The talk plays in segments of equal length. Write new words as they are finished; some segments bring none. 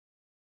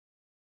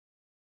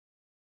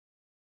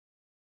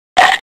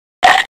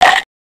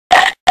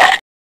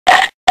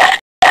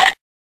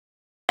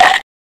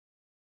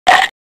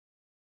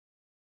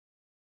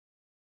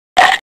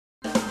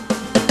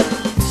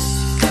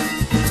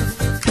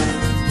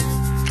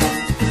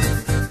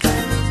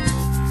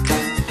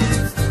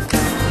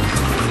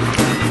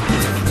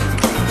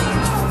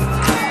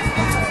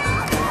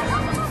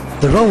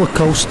The roller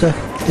coaster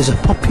is a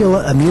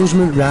popular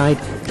amusement ride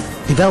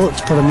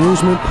developed for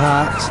amusement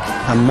parks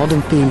and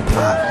modern theme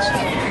parks.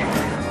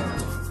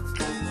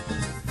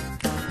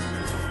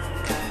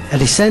 A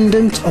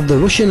descendant of the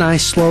Russian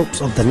ice slopes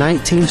of the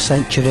 19th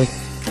century,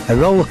 a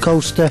roller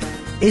coaster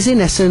is in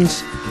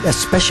essence a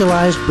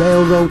specialised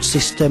railroad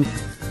system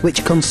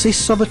which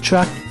consists of a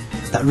track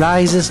that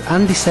rises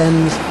and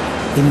descends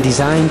in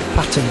designed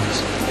patterns,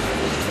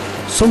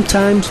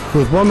 sometimes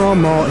with one or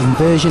more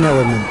inversion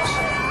elements,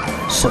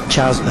 such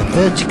as a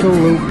vertical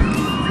loop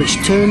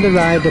which turned the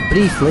rider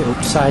briefly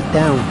upside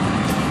down.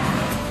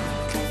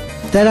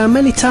 There are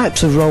many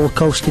types of roller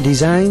coaster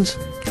designs,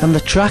 and the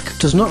track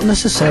does not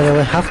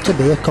necessarily have to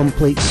be a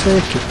complete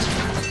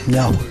circuit.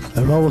 No,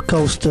 a roller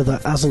coaster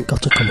that hasn't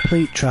got a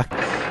complete track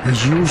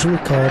is usually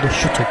called a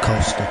shuttle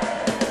coaster.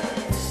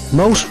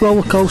 Most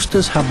roller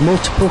coasters have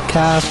multiple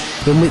cars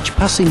in which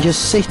passengers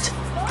sit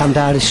and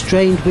are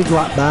restrained with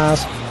lap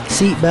bars,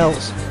 seat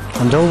belts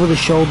and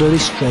over-the-shoulder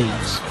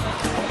restraints.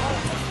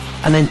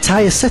 An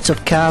entire set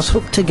of cars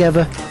hooked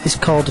together is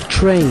called a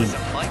train.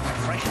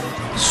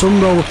 Some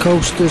roller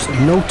coasters,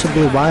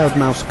 notably Wild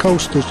Mouse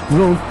coasters,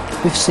 run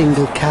with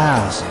single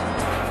cars.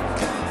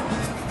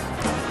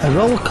 A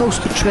roller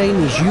coaster train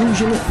is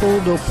usually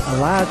pulled up a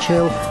large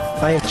hill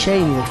by a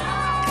chain lift,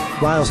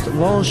 whilst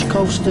launch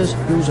coasters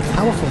use a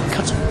powerful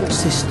catapult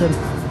system,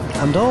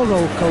 and all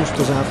roller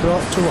coasters are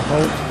brought to a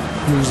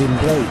halt using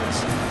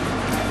brakes.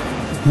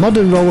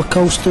 Modern roller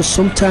coasters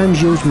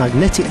sometimes use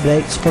magnetic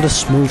brakes for a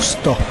smooth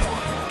stop.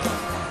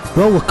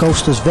 Roller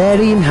coasters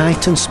vary in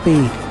height and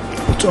speed,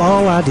 but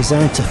all are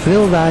designed to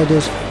thrill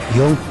riders,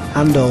 young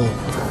and old.